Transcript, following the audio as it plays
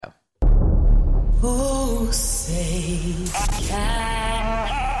Oh, say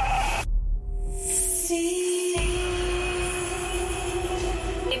can see.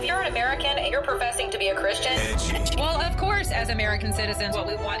 If you're an American and you're professing to be a Christian, well, of course, as American citizens, what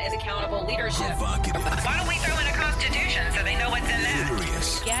we want is accountable leadership. Why don't we throw in a constitution so they know what's in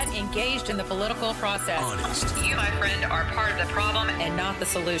that? Get engaged in the political process. Honest. You, my friend, are part of the problem and not the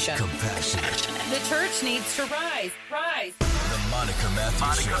solution. Compassionate. The church needs to rise. Rise. The Monica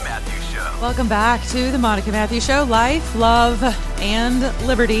Matthews Show. Welcome back to the Monica Matthews Show. Life, love, and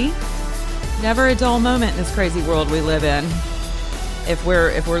liberty. Never a dull moment in this crazy world we live in. If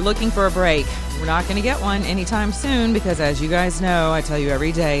we're looking for a break, we're not going to get one anytime soon because, as you guys know, I tell you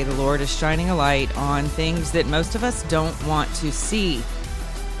every day, the Lord is shining a light on things that most of us don't want to see.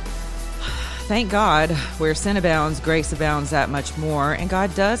 Thank God, where sin abounds, grace abounds that much more. And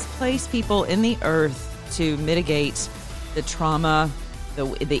God does place people in the earth to mitigate the trauma,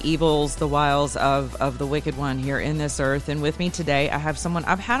 the evils, the wiles of the wicked one here in this earth. And with me today, I have someone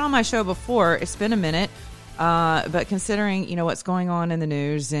I've had on my show before. It's been a minute. But considering, what's going on in the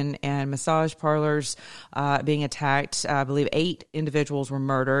news and massage parlors being attacked, I believe 8 individuals were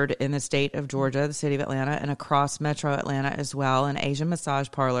murdered in the state of Georgia, the city of Atlanta, and across metro Atlanta as well. And Asian massage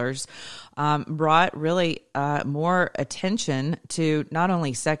parlors brought really more attention to not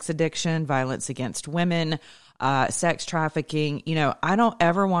only sex addiction, violence against women, sex trafficking. I don't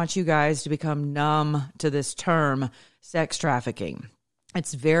ever want you guys to become numb to this term, sex trafficking.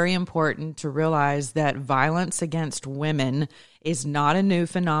 It's very important to realize that violence against women is not a new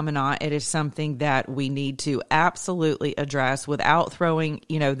phenomenon. It is something that we need to absolutely address without throwing,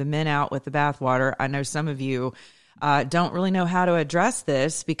 the men out with the bathwater. I know some of you don't really know how to address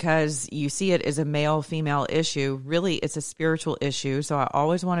this because you see it as a male-female issue. Really, it's a spiritual issue. So I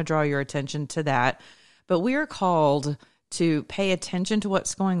always want to draw your attention to that. But we are called to pay attention to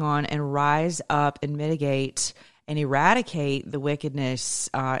what's going on and rise up and mitigate and eradicate the wickedness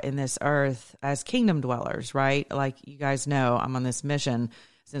in this earth as kingdom dwellers, right? Like you guys know, I'm on this mission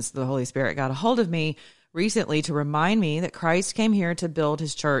since the Holy Spirit got a hold of me recently to remind me that Christ came here to build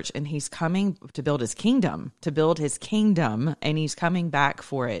his church and he's coming to build his kingdom, and he's coming back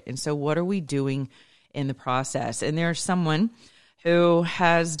for it. And so what are we doing in the process? And there's someone who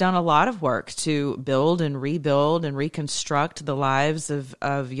has done a lot of work to build and rebuild and reconstruct the lives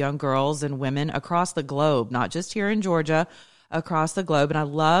of young girls and women across the globe, not just here in Georgia, across the globe. And I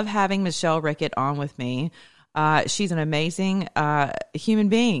love having Michelle Rickett on with me. She's an amazing human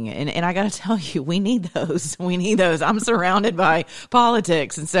being. And I got to tell you, we need those. We need those. I'm surrounded by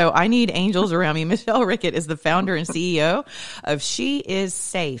politics. And so I need angels around me. Michelle Rickett is the founder and CEO of She Is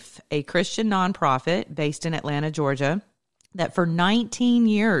Safe, a Christian nonprofit based in Atlanta, Georgia, that for 19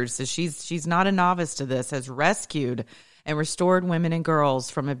 years, so she's not a novice to this, has rescued and restored women and girls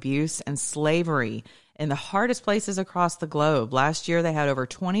from abuse and slavery in the hardest places across the globe. Last year, they had over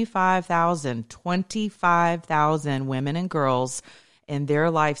 25,000 women and girls in their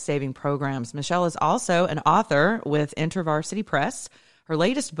life-saving programs. Michelle is also an author with InterVarsity Press. Her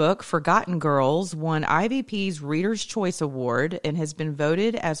latest book, Forgotten Girls, won IVP's Reader's Choice Award and has been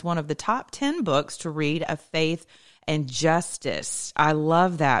voted as one of the top 10 books to read of faith and justice. I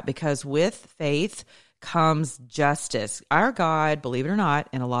love that because with faith comes justice. Our God, believe it or not,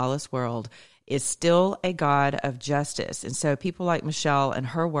 in a lawless world, is still a God of justice. And so people like Michelle and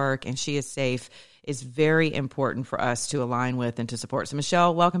her work, and She Is Safe, is very important for us to align with and to support. So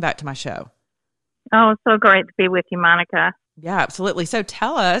Michelle, welcome back to my show. Oh, so great to be with you, Monica. Yeah, absolutely. So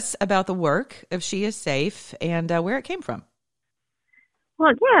tell us about the work of She Is Safe and where it came from.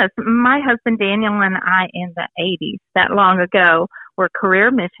 Well, yes, my husband Daniel and I in the 80s, that long ago, were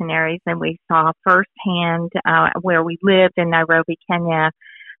career missionaries, and we saw firsthand where we lived in Nairobi, Kenya,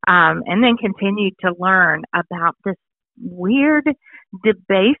 and then continued to learn about this weird,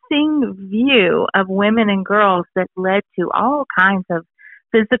 debasing view of women and girls that led to all kinds of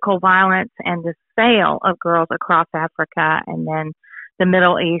physical violence and the sale of girls across Africa and then the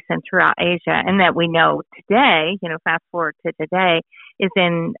Middle East and throughout Asia, and that we know today, fast forward to today, is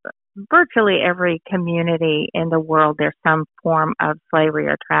in virtually every community in the world. There's some form of slavery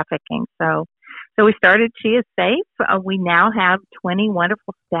or trafficking. So we started She Is Safe. We now have 20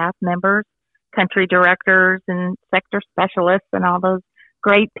 wonderful staff members, country directors and sector specialists and all those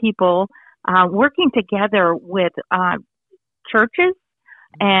great people working together with churches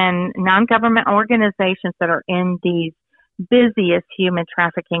and non-government organizations that are in these busiest human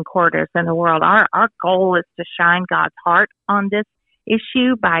trafficking corridors in the world. Our goal is to shine God's heart on this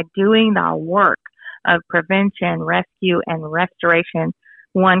issue by doing the work of prevention, rescue, and restoration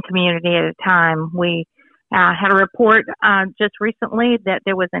one community at a time. We Had a report just recently that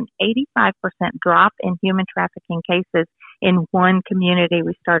there was an 85% drop in human trafficking cases in one community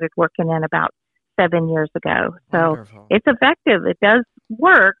we started working in about 7 years ago. So Wonderful. It's effective. It does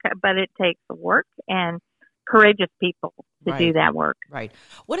work, but it takes work and courageous people to do that work. Right.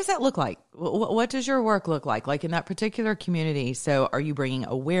 What does that look like? What does your work look like in that particular community? So are you bringing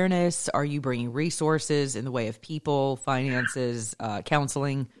awareness? Are you bringing resources in the way of people, finances,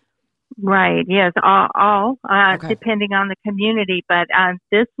 counseling? Right. Yes. All depending on the community. But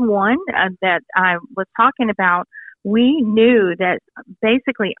this one that I was talking about, we knew that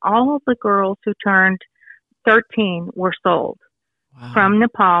basically all of the girls who turned 13 were sold from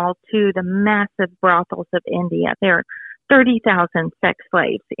Nepal to the massive brothels of India. There are 30,000 sex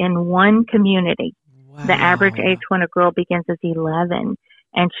slaves in one community. Wow. The average age when a girl begins is 11,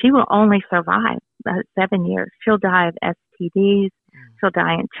 and she will only survive 7 years. She'll die of STDs. She'll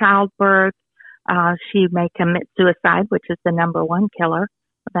die in childbirth. She may commit suicide, which is the number one killer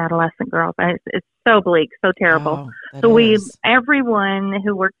of adolescent girls. It's so bleak, so terrible. So everyone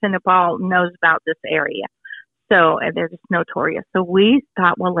who works in Nepal knows about this area. So they're just notorious. So we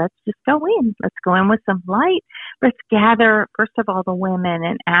thought, well, let's just go in. Let's go in with some light. Let's gather, first of all, the women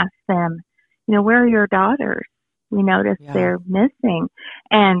and ask them, where are your daughters? We noticed they're missing.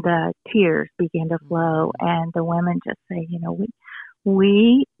 And tears begin to flow. And the women just say,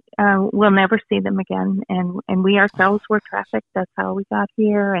 we will never see them again. And we ourselves were trafficked. That's how we got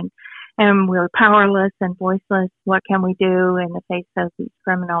here. And we're powerless and voiceless. What can we do in the face of these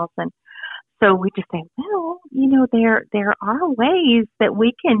criminals? And so we just say, well, there are ways that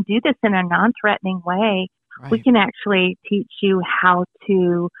we can do this in a non-threatening way. Right. We can actually teach you how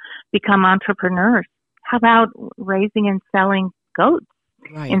to become entrepreneurs. How about raising and selling goats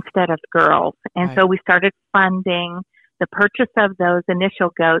instead of girls? And so we started funding the purchase of those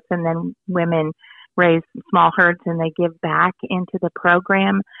initial goats, and then women raise small herds and they give back into the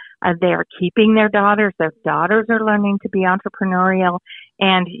program. They are keeping their daughters. Their daughters are learning to be entrepreneurial.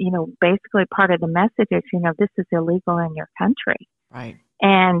 And, basically part of the message is, this is illegal in your country. Right.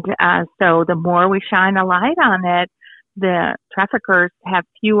 And so the more we shine a light on it, the traffickers have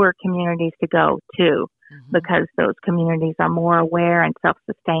fewer communities to go to because those communities are more aware and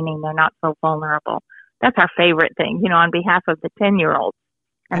self-sustaining. They're not so vulnerable. That's our favorite thing, on behalf of the 10-year-olds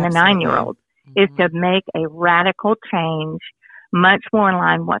and the 9-year-olds, is to make a radical change, much more in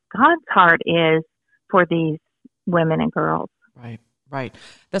line what God's heart is for these women and girls. Right.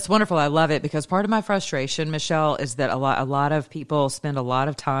 That's wonderful. I love it, because part of my frustration, Michelle, is that a lot of people spend a lot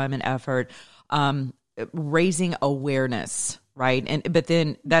of time and effort raising awareness, right? But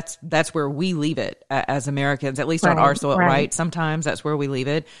then that's where we leave it as Americans, at least on our soil, right? Sometimes that's where we leave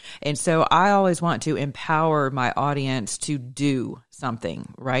it. And so I always want to empower my audience to do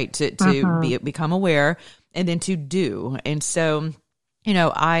something, right? To become aware and then to do. And so,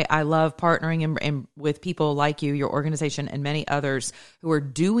 I love partnering and with people like you, your organization, and many others who are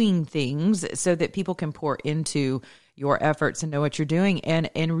doing things so that people can pour into your efforts and know what you're doing. And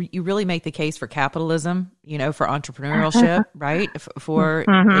you really make the case for capitalism, for entrepreneurship, right? For,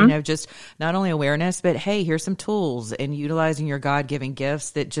 just not only awareness, but hey, here's some tools, and utilizing your God-given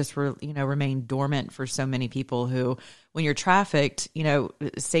gifts that just, remain dormant for so many people who, when you're trafficked,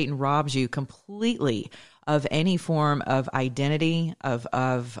 Satan robs you completely of any form of identity,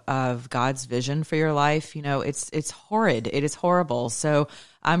 of God's vision for your life. It's horrid. It is horrible. So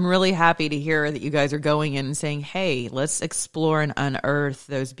I'm really happy to hear that you guys are going in and saying, hey, let's explore and unearth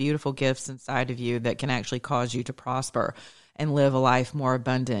those beautiful gifts inside of you that can actually cause you to prosper and live a life more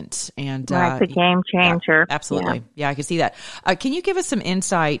abundant. And it's a game changer. Yeah, absolutely. Yeah, I can see that. Can you give us some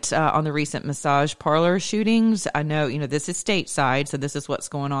insight on the recent massage parlor shootings? I know, this is stateside, so this is what's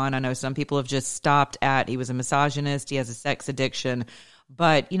going on. I know some people have just stopped at, he was a misogynist, he has a sex addiction.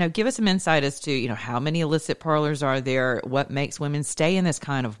 But, give us some insight as to, how many illicit parlors are there? What makes women stay in this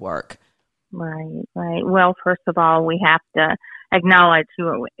kind of work? Right. Well, first of all, we have to acknowledge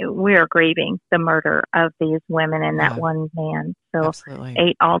we are grieving the murder of these women and that one man. So absolutely.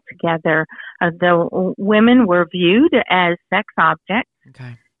 8 altogether. The women were viewed as sex objects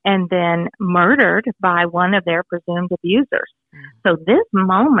and then murdered by one of their presumed abusers. So this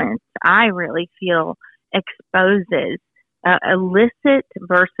moment, I really feel, exposes illicit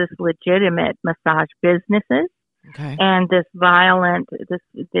versus legitimate massage businesses. And this violent,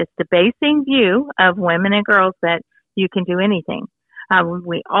 this debasing view of women and girls that you can do anything.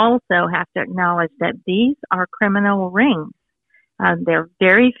 We also have to acknowledge that these are criminal rings. There are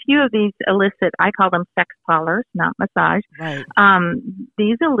very few of these illicit, I call them sex parlors, not massage. Right.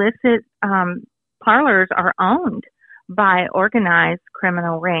 These illicit parlors are owned by organized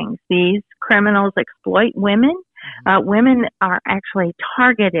criminal rings. These criminals exploit women. Women are actually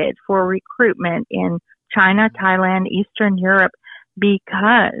targeted for recruitment in China, Thailand, Eastern Europe,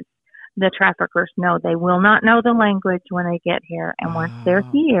 because the traffickers know they will not know the language when they get here. And once they're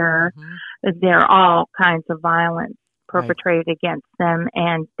here, there are all kinds of violence perpetrated against them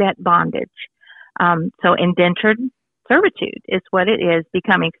and debt bondage. So indentured servitude is what it is,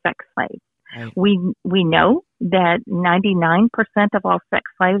 becoming sex slaves. Right. We know that 99% of all sex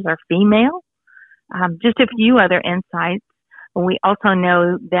slaves are female. Just a few other insights. We also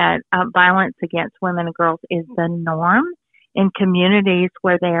know that violence against women and girls is the norm in communities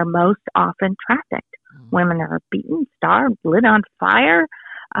where they are most often trafficked. Women are beaten, starved, lit on fire,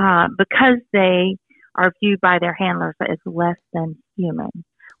 because they are viewed by their handlers as less than human.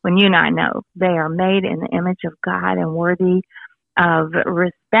 When you and I know they are made in the image of God and worthy of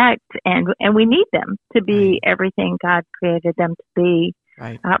respect, and we need them to be everything God created them to be.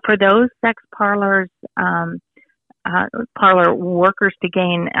 Right. For those sex parlor workers to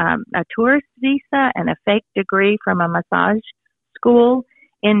gain a tourist visa and a fake degree from a massage school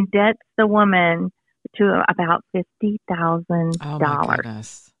indebts the woman to about $50,000. Oh my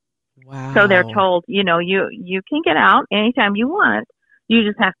goodness! Wow. So they're told, you can get out anytime you want. You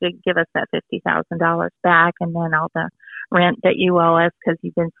just have to give us that $50,000 back, and then all the rent that you owe us because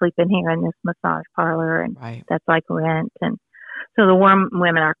you've been sleeping here in this massage parlor, and that's like rent. And so the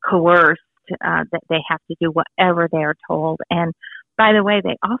women are coerced that they have to do whatever they are told. And by the way,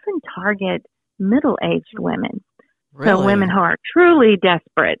 they often target middle-aged women. Really? So women who are truly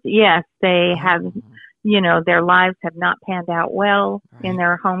desperate. Yes, they have, their lives have not panned out well in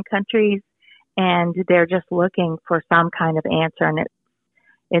their home countries, and they're just looking for some kind of answer. And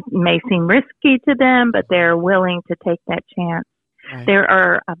it may seem risky to them, but they're willing to take that chance. Right. There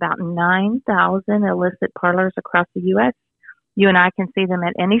are about 9,000 illicit parlors across the U.S. You and I can see them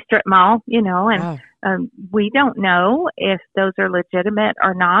at any strip mall, and we don't know if those are legitimate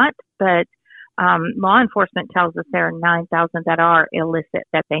or not, but law enforcement tells us there are 9,000 that are illicit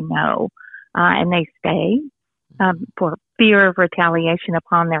that they know, and they stay for fear of retaliation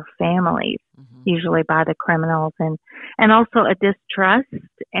upon their families, usually by the criminals, and also a distrust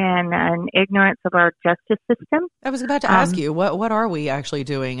and an ignorance of our justice system. I was about to ask you, what are we actually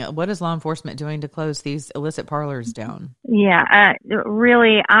doing? What is law enforcement doing to close these illicit parlors down? Yeah,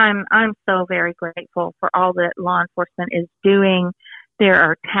 really, I'm so very grateful for all that law enforcement is doing. There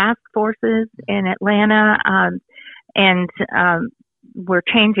are task forces in Atlanta, and we're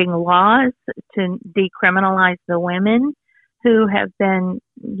changing laws to decriminalize the women who have been,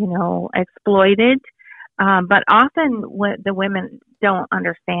 exploited. But often the women don't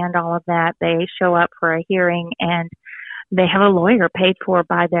understand all of that. They show up for a hearing and they have a lawyer paid for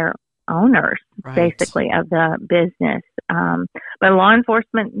by their owners, basically, of the business. But law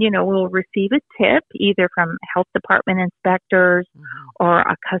enforcement, will receive a tip either from health department inspectors or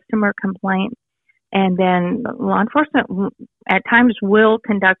a customer complaint. And then law enforcement at times will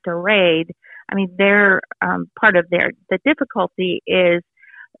conduct a raid. I mean, they're part of the difficulty is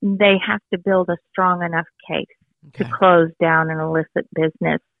they have to build a strong enough case to close down an illicit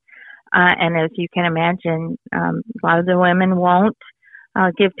business. And as you can imagine, a lot of the women won't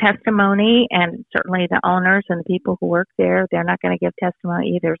give testimony, and certainly the owners and the people who work there, they're not going to give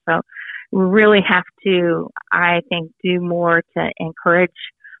testimony either. So we really have to, I think, do more to encourage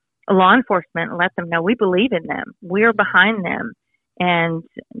law enforcement and let them know we believe in them. We're behind them. And,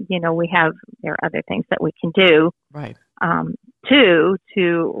 there are other things that we can do,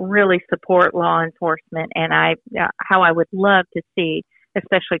 to really support law enforcement. And how I would love to see,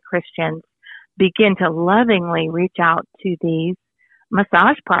 especially Christians, begin to lovingly reach out to these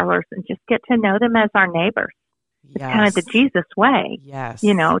massage parlors and just get to know them as our neighbors. Yes. It's kind of the Jesus way,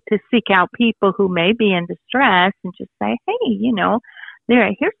 to seek out people who may be in distress and just say, hey,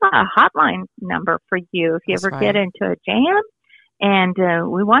 here's a hotline number for you if you ever get into a jam. And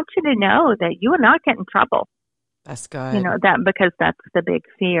we want you to know that you will not get in trouble. That's good. Because that's the big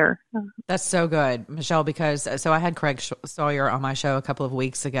fear. That's so good, Michelle, because so I had Craig Sawyer on my show a couple of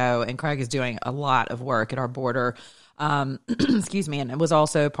weeks ago, and Craig is doing a lot of work at our border. Excuse me. And it was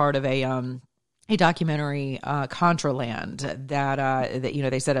also part of a documentary, Contraland, that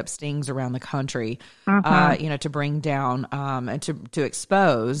they set up stings around the country, to bring down, and to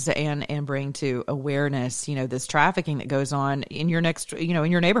expose and bring to awareness, this trafficking that goes on in your next, in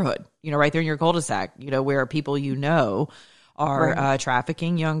your neighborhood, right there in your cul-de-sac, where people, are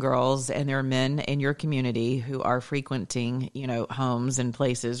trafficking young girls, and there are men in your community who are frequenting, homes and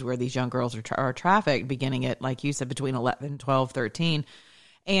places where these young girls are trafficked, beginning at, like you said, between 11, 12, 13.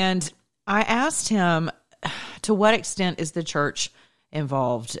 And I asked him, to what extent is the church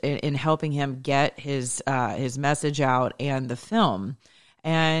involved in helping him get his message out and the film?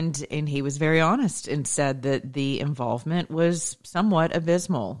 And he was very honest and said that the involvement was somewhat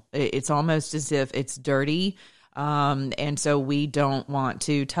abysmal. It's almost as if it's dirty. And so we don't want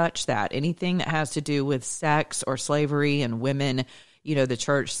to touch that. Anything that has to do with sex or slavery and women, the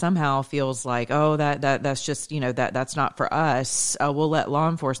church somehow feels like, oh, that's just, that's not for us. We'll let law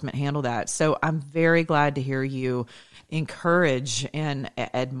enforcement handle that. So I'm very glad to hear you encourage and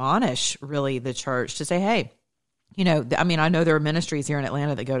admonish really the church to say, hey, I know there are ministries here in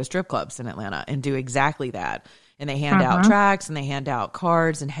Atlanta that go to strip clubs in Atlanta and do exactly that. And they hand out tracts and they hand out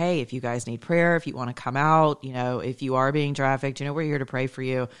cards. And hey, if you guys need prayer, if you want to come out, if you are being trafficked, we're here to pray for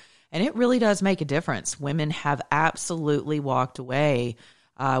you. And it really does make a difference. Women have absolutely walked away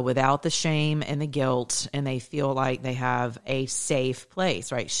without the shame and the guilt, and they feel like they have a safe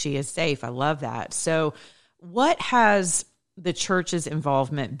place, right? She is safe. I love that. So what has the church's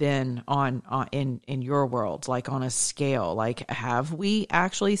involvement been in your world, like on a scale? Like, have we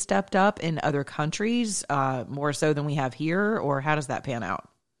actually stepped up in other countries more so than we have here, or how does that pan out?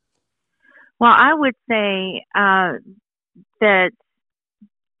 Well, I would say that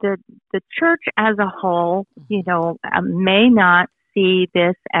the church as a whole, may not see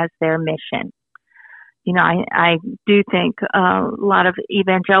this as their mission. I do think a lot of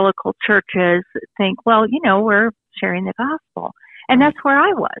evangelical churches think, well, we're sharing the gospel. And that's where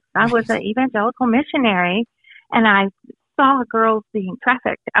I was. I was an evangelical missionary, and I saw girls being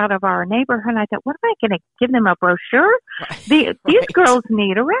trafficked out of our neighborhood. I thought, what am I going to give them a brochure? These girls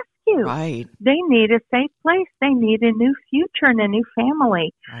need a rescue. Right. They need a safe place. They need a new future and a new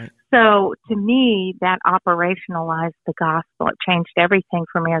family. Right. So to me, that operationalized the gospel. It changed everything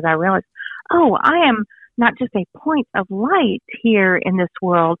for me as I realized, I am not just a point of light here in this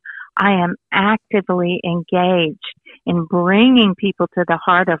world. I am actively engaged in bringing people to the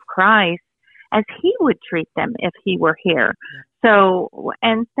heart of Christ as he would treat them if he were here. Yeah. So,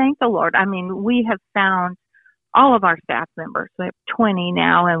 and thank the Lord. I mean, we have found all of our staff members. We have 20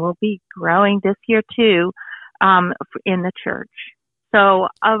 now, and we'll be growing this year too, in the church. So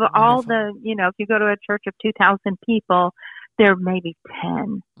of all the, if you go to a church of 2,000 people, there may be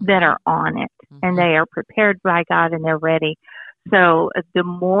 10 that are on it, and they are prepared by God and they're ready. So the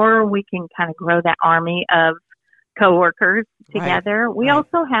more we can kind of grow that army of coworkers together, we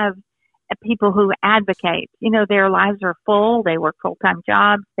also have people who advocate. Their lives are full. They work full-time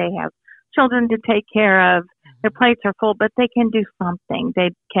jobs. They have children to take care of. Their plates are full, but they can do something.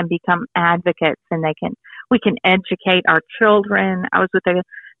 They can become advocates, and we can educate our children. I was with an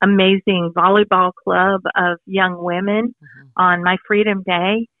amazing volleyball club of young women on my Freedom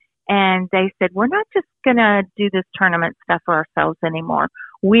Day, and they said, we're not just going to do this tournament stuff for ourselves anymore.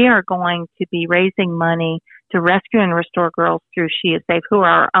 We are going to be raising money to rescue and restore girls through She Is Safe who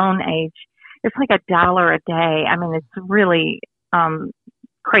are our own age. It's like $1 a day. I mean, it's really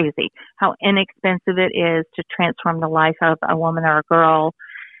crazy how inexpensive it is to transform the life of a woman or a girl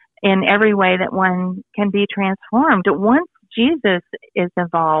in every way that one can be transformed once Jesus is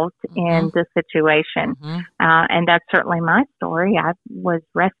involved in the situation. And that's certainly my story. I was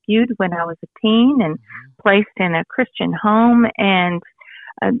rescued when I was a teen and placed in a Christian home, and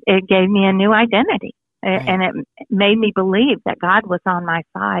it gave me a new identity. And it made me believe that God was on my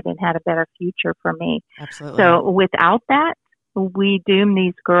side and had a better future for me. Absolutely. So without that, we doom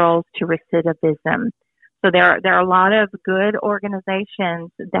these girls to recidivism. So there are a lot of good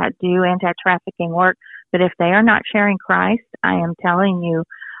organizations that do anti-trafficking work, but if they are not sharing Christ, I am telling you,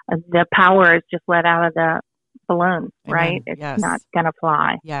 the power is just let out of the balloon, right? It's not going to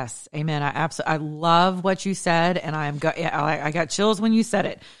fly. Yes. Amen. I love what you said, and I got chills when you said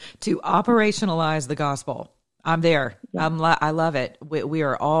it. To operationalize the gospel. I'm there. Yeah. I love it. We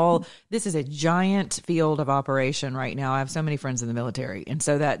are all, this is a giant field of operation right now. I have so many friends in the military. And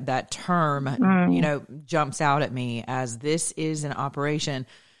so that term, jumps out at me as this is an operation.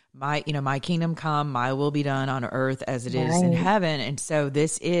 My kingdom come, my will be done on earth as it is in heaven. And so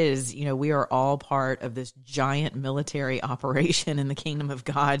this is, we are all part of this giant military operation in the kingdom of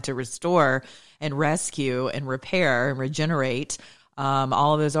God to restore and rescue and repair and regenerate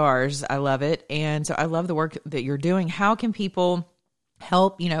all of those R's. I love it. And so I love the work that you're doing. How can people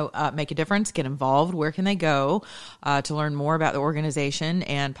help, make a difference, get involved? Where can they go to learn more about the organization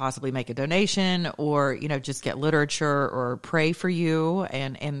and possibly make a donation, or, just get literature or pray for you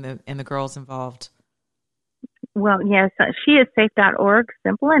and the girls involved? Well, yes, sheissafe.org.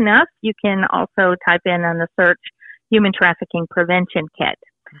 Simple enough. You can also type in on the search Human Trafficking Prevention Kit.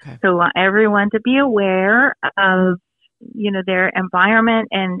 Okay. So everyone to be aware of their environment,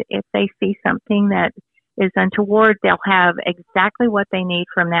 and if they see something that is untoward, they'll have exactly what they need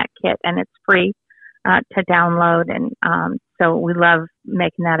from that kit, and it's free to download. And so we love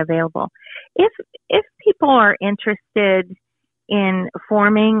making that available. If people are interested in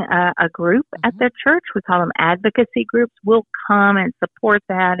forming a group at their church, we call them advocacy groups, we'll come and support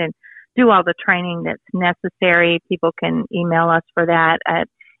that and do all the training that's necessary. People can email us for that at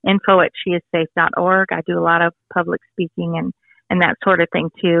info@sheissafe.org. I do a lot of public speaking and that sort of thing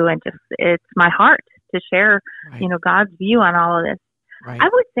too. And just, it's my heart to share, God's view on all of this. Right. I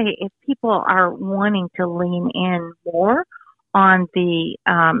would say if people are wanting to lean in more on the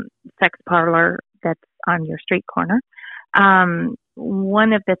sex parlor that's on your street corner,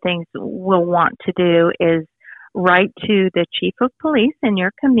 one of the things we'll want to do is write to the chief of police in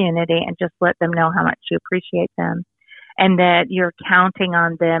your community and just let them know how much you appreciate them and that you're counting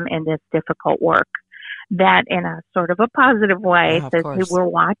on them in this difficult work. That in a sort of a positive way says, hey, we're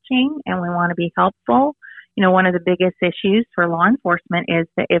watching and we want to be helpful. One of the biggest issues for law enforcement is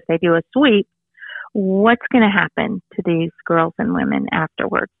that if they do a sweep, what's going to happen to these girls and women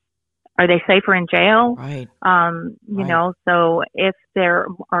afterwards? Are they safer in jail? Right. So if there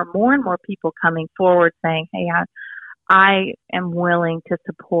are more and more people coming forward saying, hey, I am willing to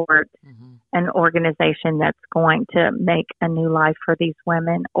support an organization that's going to make a new life for these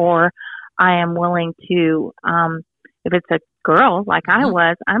women, or I am willing to, if it's a girl like I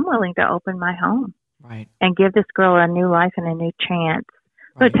was, I'm willing to open my home and give this girl a new life and a new chance.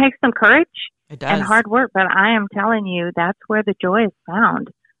 So it takes some courage and hard work, but I am telling you, that's where the joy is found.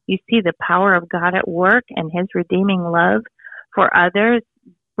 You see the power of God at work and his redeeming love for others,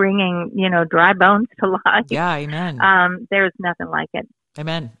 bringing, dry bones to life. Yeah, amen. There's nothing like it.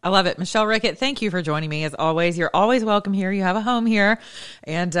 Amen. I love it. Michelle Rickett, thank you for joining me as always. You're always welcome here. You have a home here.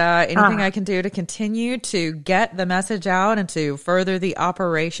 And anything I can do to continue to get the message out and to further the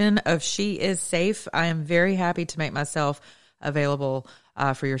operation of She Is Safe, I am very happy to make myself available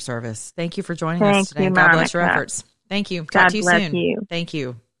for your service. Thank you for joining us today. God bless your efforts. Thank you. Talk to you soon. You. Thank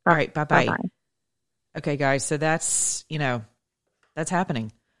you. All right. Bye-bye. Bye-bye. Okay, guys. So that's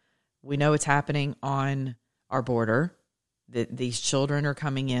happening. We know it's happening on our border. These children are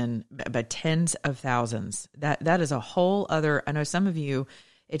coming in by tens of thousands. That is a whole other, I know some of you,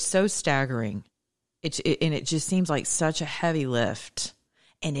 it's so staggering. And it just seems like such a heavy lift.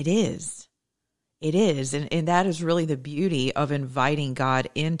 And it is. It is. And that is really the beauty of inviting God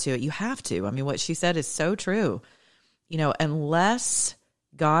into it. You have to. I mean, what she said is so true. Unless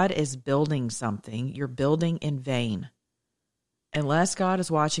God is building something, you're building in vain. Unless God is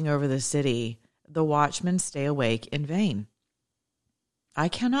watching over the city, the watchmen stay awake in vain. I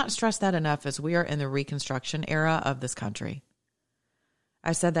cannot stress that enough as we are in the Reconstruction era of this country.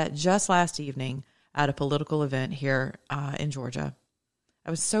 I said that just last evening at a political event here in Georgia. I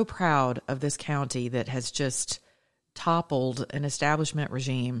was so proud of this county that has just toppled an establishment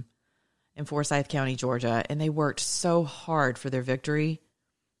regime in Forsyth County, Georgia, and they worked so hard for their victory,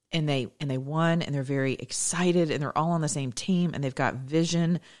 and they won, and they're very excited, and they're all on the same team, and they've got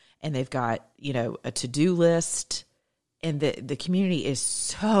vision, and they've got a to-do list. And the community is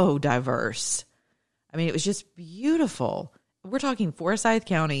so diverse. I mean, it was just beautiful. We're talking Forsyth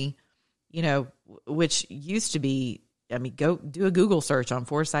County, which used to be, go do a Google search on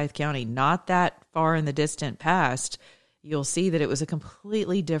Forsyth County, not that far in the distant past. You'll see that it was a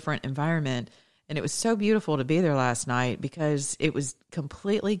completely different environment. And it was so beautiful to be there last night because it was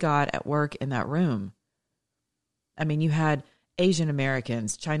completely God at work in that room. I mean, you had Asian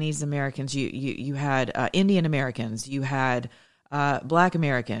Americans, Chinese Americans, you had Indian Americans, you had Black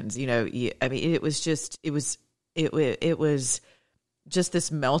Americans. It was just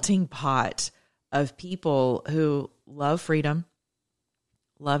this melting pot of people who love freedom,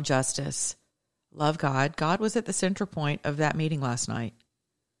 love justice, love God. God was at the center point of that meeting last night,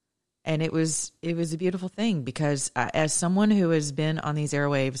 and it was a beautiful thing because as someone who has been on these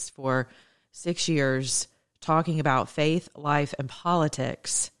airwaves for 6 years, talking about faith, life, and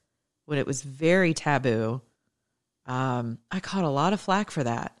politics when it was very taboo, I caught a lot of flack for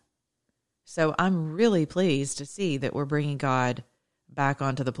that. So I'm really pleased to see that we're bringing God back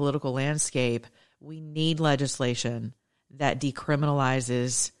onto the political landscape. We need legislation that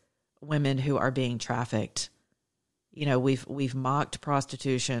decriminalizes women who are being trafficked. We've mocked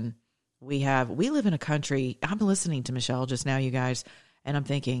prostitution. We live in a country, I'm listening to Michelle just now, you guys, and I'm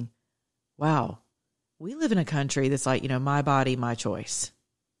thinking, wow, we live in a country that's like, my body, my choice,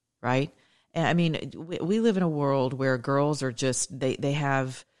 right? And I mean, we live in a world where girls are just,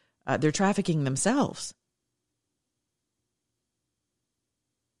 they're trafficking themselves.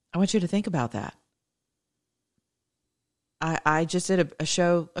 I want you to think about that. I just did a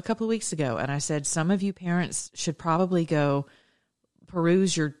show a couple of weeks ago, and I said some of you parents should probably go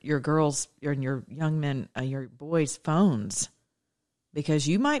peruse your girls' and your young men, your boys' phones, because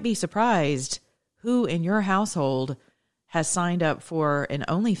you might be surprised who in your household has signed up for an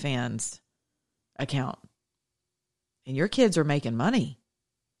OnlyFans account. And your kids are making money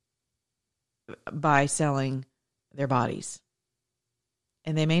by selling their bodies.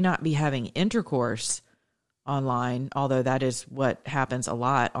 And they may not be having intercourse online, although that is what happens a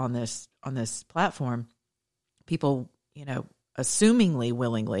lot on this platform. People, assumingly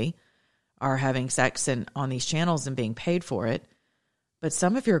willingly are having sex on these channels and being paid for it. But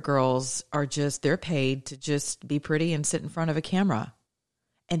some of your girls are they're paid to just be pretty and sit in front of a camera,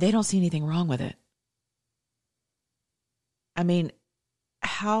 and they don't see anything wrong with it. I mean,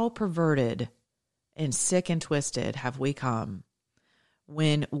 how perverted and sick and twisted have we come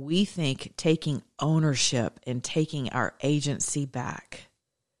when we think taking ownership and taking our agency back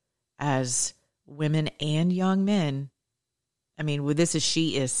as women and young men? I mean, this is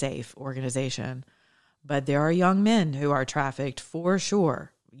She Is Safe organization, but there are young men who are trafficked for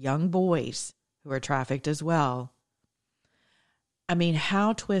sure, young boys who are trafficked as well. I mean,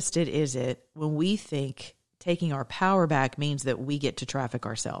 how twisted is it when we think taking our power back means that we get to traffic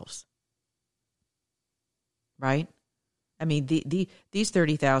ourselves? Right? I mean, these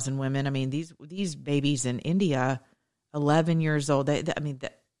 30,000 women, I mean, these babies in India, 11 years old,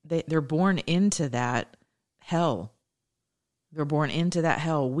 they're born into that hell. They're born into that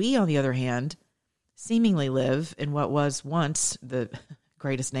hell. We, on the other hand, seemingly live in what was once the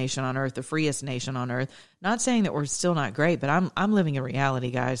greatest nation on earth, the freest nation on earth. Not saying that we're still not great, but I'm living in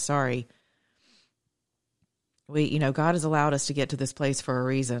reality, guys. Sorry. God has allowed us to get to this place for a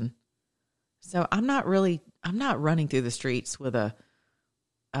reason. So I'm not running through the streets with a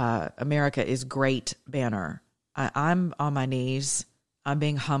America is great banner. I'm on my knees. I'm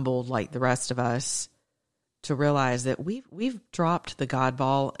being humbled like the rest of us to realize that we've dropped the God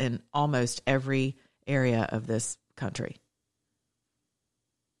ball in almost every area of this country.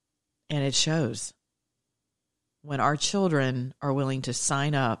 And it shows when our children are willing to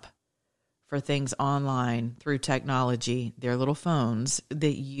sign up for things online through technology, their little phones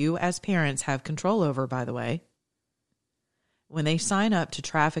that you as parents have control over, by the way, when they sign up to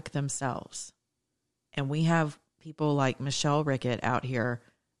traffic themselves. And we have people like Michelle Rickett out here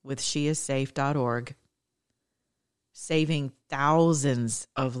with sheissafe.org saving thousands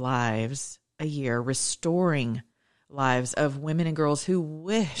of lives a year, restoring lives of women and girls who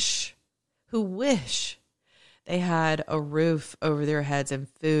wish they had a roof over their heads and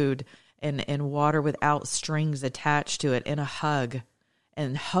food and water without strings attached to it, and a hug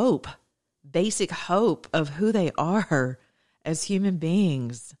and hope, basic hope of who they are as human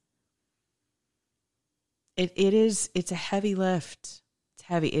beings. It's a heavy lift. It's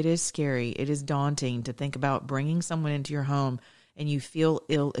heavy. It is scary. It is daunting to think about bringing someone into your home and you feel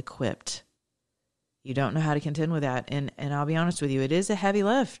ill-equipped. You don't know how to contend with that. And I'll be honest with you, it is a heavy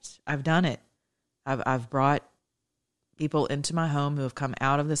lift. I've done it. I've brought people into my home who have come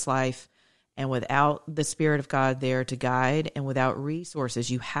out of this life, and without the Spirit of God there to guide, and without resources.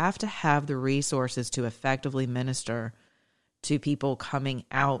 You have to have the resources to effectively minister to people coming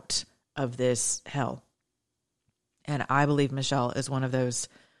out of this hell. And I believe Michelle is one of those,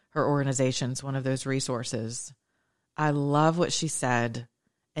 her organization's one of those resources. I love what she said,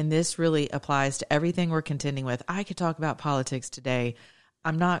 and this really applies to everything we're contending with. I could talk about politics today.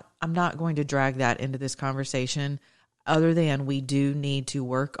 I'm not going to drag that into this conversation, other than we do need to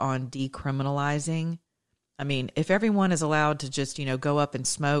work on decriminalizing. I mean, if everyone is allowed to just, go up and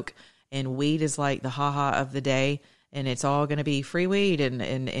smoke, and weed is like the ha-ha of the day, and it's all going to be free weed and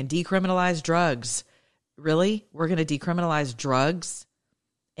decriminalize drugs. Really? We're going to decriminalize drugs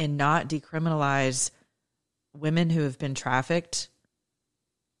and not decriminalize women who have been trafficked?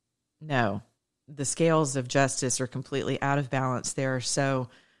 No. The scales of justice are completely out of balance there. So,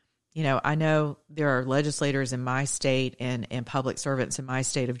 I know there are legislators in my state and public servants in my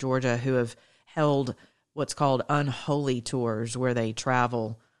state of Georgia who have held what's called unholy tours, where they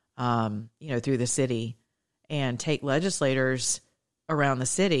travel, through the city and take legislators around the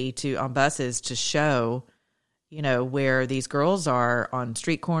city on buses to show, where these girls are on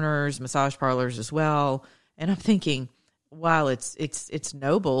street corners, massage parlors as well. And I'm thinking, while it's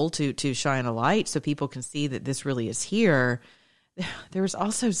noble to shine a light so people can see that this really is here, there was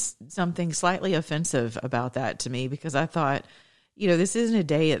also something slightly offensive about that to me, because I thought, this isn't a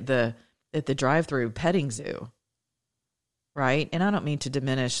day at the drive-through petting zoo, right? And I don't mean to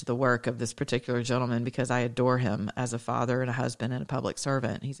diminish the work of this particular gentleman, because I adore him as a father and a husband and a public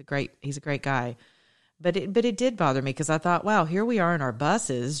servant. He's a great guy. But it did bother me because I thought, wow, here we are in our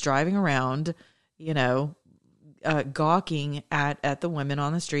buses driving around, gawking at the women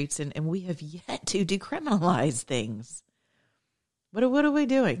on the streets, and we have yet to decriminalize things. What are we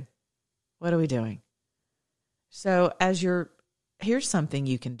doing? What are we doing? So here's something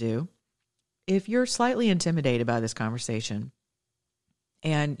you can do. If you're slightly intimidated by this conversation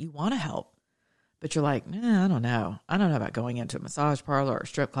and you want to help, but you're like, I don't know. I don't know about going into a massage parlor or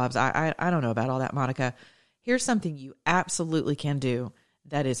strip clubs. I don't know about all that, Monica. Here's something you absolutely can do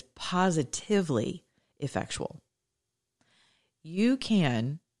that is positively effectual. You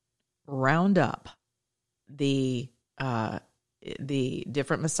can round up the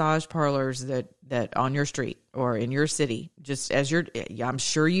different massage parlors that on your street or in your city, just as I'm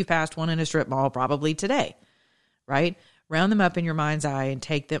sure you passed one in a strip mall probably today, right? Round them up in your mind's eye and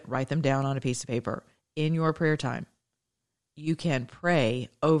write them down on a piece of paper in your prayer time. You can pray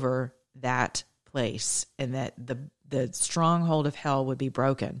over that place and that the stronghold of hell would be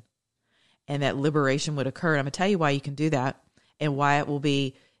broken and that liberation would occur. And I'm going to tell you why you can do that and why it will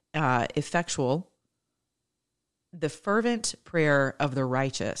be effectual. The fervent prayer of the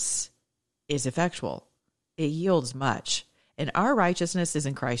righteous is effectual. It yields much. And our righteousness is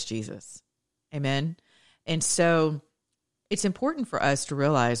in Christ Jesus. Amen. And so it's important for us to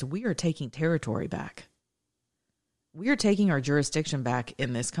realize we are taking territory back. We are taking our jurisdiction back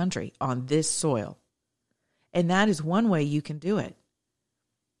in this country, on this soil. And that is one way you can do it.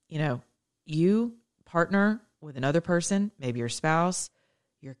 You partner with another person, maybe your spouse,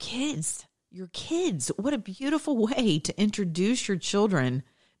 your kids. What a beautiful way to introduce your children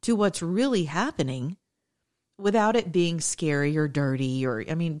to what's really happening without it being scary or dirty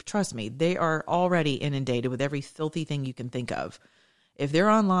trust me, they are already inundated with every filthy thing you can think of. If they're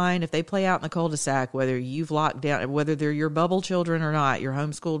online, if they play out in the cul-de-sac, whether you've locked down, whether they're your bubble children or not, your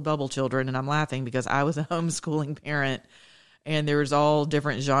homeschooled bubble children, and I'm laughing because I was a homeschooling parent and there's all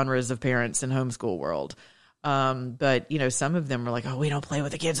different genres of parents in homeschool world. But some of them were like, oh, we don't play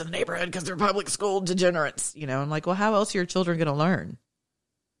with the kids in the neighborhood because they're public school degenerates. I'm like, well, how else are your children going to learn?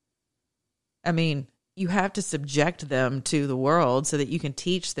 You have to subject them to the world so that you can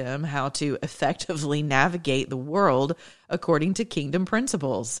teach them how to effectively navigate the world according to kingdom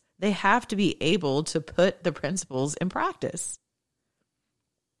principles. They have to be able to put the principles in practice.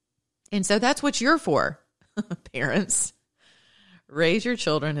 And so that's what you're for, parents. Raise your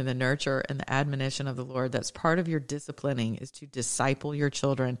children in the nurture and the admonition of the Lord. That's part of your disciplining, is to disciple your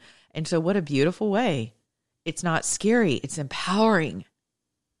children. And so what a beautiful way. It's not scary. It's empowering.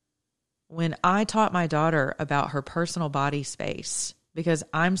 When I taught my daughter about her personal body space, because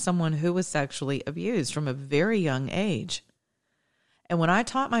I'm someone who was sexually abused from a very young age. And when I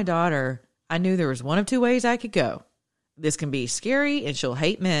taught my daughter, I knew there was one of two ways I could go. This can be scary and she'll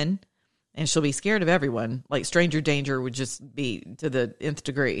hate men and she'll be scared of everyone. Like stranger danger would just be to the nth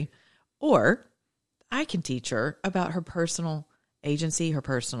degree. Or I can teach her about her personal agency, her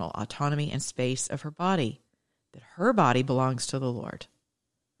personal autonomy and space of her body, that her body belongs to the Lord.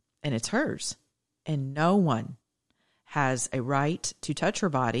 And it's hers. And no one has a right to touch her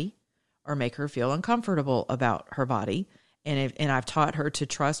body or make her feel uncomfortable about her body. And I've taught her to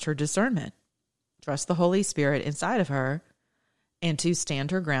trust her discernment, trust the Holy Spirit inside of her, and to stand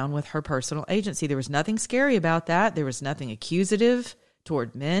her ground with her personal agency. There was nothing scary about that. There was nothing accusative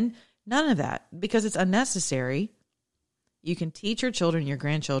toward men. None of that, because it's unnecessary. You can teach your children, your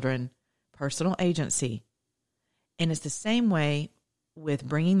grandchildren, personal agency. And it's the same way with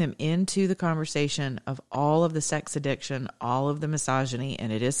bringing them into the conversation of all of the sex addiction, all of the misogyny,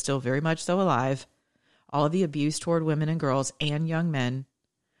 and it is still very much so alive, all of the abuse toward women and girls and young men.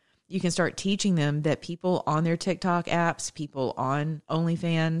 You can start teaching them that people on their TikTok apps, people on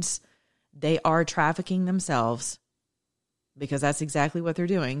OnlyFans, they are trafficking themselves, because that's exactly what they're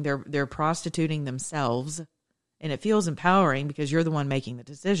doing. They're prostituting themselves, and it feels empowering because you're the one making the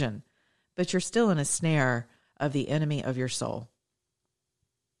decision, but you're still in a snare of the enemy of your soul.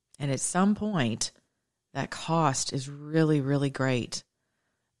 And at some point, that cost is really, really great.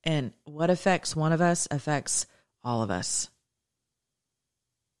 And what affects one of us affects all of us.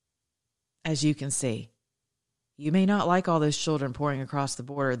 As you can see, you may not like all those children pouring across the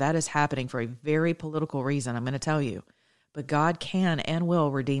border. That is happening for a very political reason, I'm going to tell you. But God can and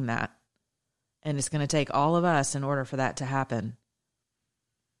will redeem that. And it's going to take all of us in order for that to happen.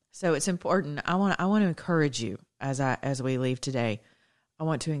 So it's important. I want to encourage you as we leave today. I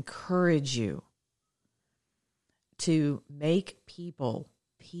want to encourage you to make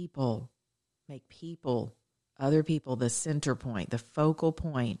other people the center point, the focal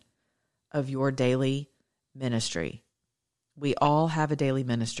point of your daily ministry. We all have a daily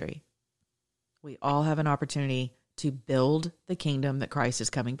ministry. We all have an opportunity to build the kingdom that Christ is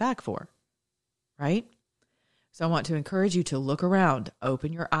coming back for, right? So I want to encourage you to look around,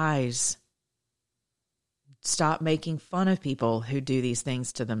 open your eyes, stop making fun of people who do these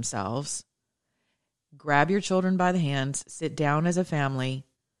things to themselves. Grab your children by the hands, sit down as a family,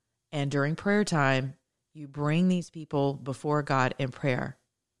 and during prayer time, you bring these people before God in prayer,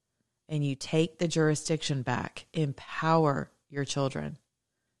 and you take the jurisdiction back. Empower your children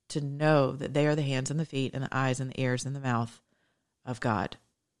to know that they are the hands and the feet and the eyes and the ears and the mouth of God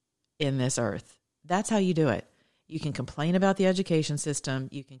in this earth. That's how you do it. You can complain about the education system.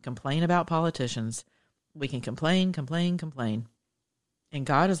 You can complain about politicians. We can complain. And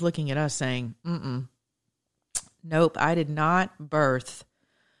God is looking at us saying, nope, I did not birth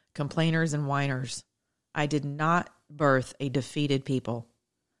complainers and whiners. I did not birth a defeated people.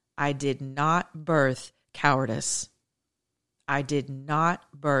 I did not birth cowardice. I did not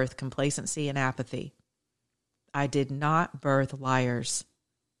birth complacency and apathy. I did not birth liars.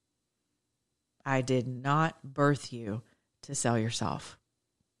 I did not birth you to sell yourself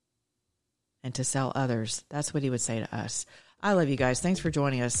and to sell others. That's what he would say to us. I love you guys. Thanks for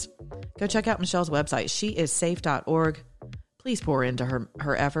joining us. Go check out Michelle's website. Sheissafe.org. Please pour into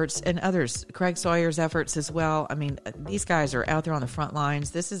her efforts and others. Craig Sawyer's efforts as well. I mean, these guys are out there on the front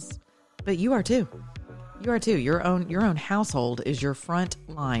lines. But you are too. You are too. Your own household is your front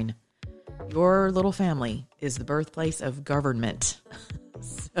line. Your little family is the birthplace of government.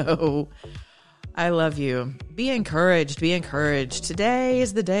 So I love you. Be encouraged. Be encouraged. Today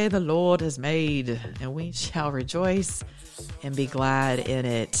is the day the Lord has made, and we shall rejoice and be glad in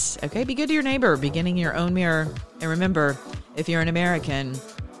it. Okay, be good to your neighbor, beginning your own mirror. And remember, if you're an American,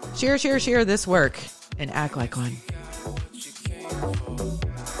 share this work and act like one.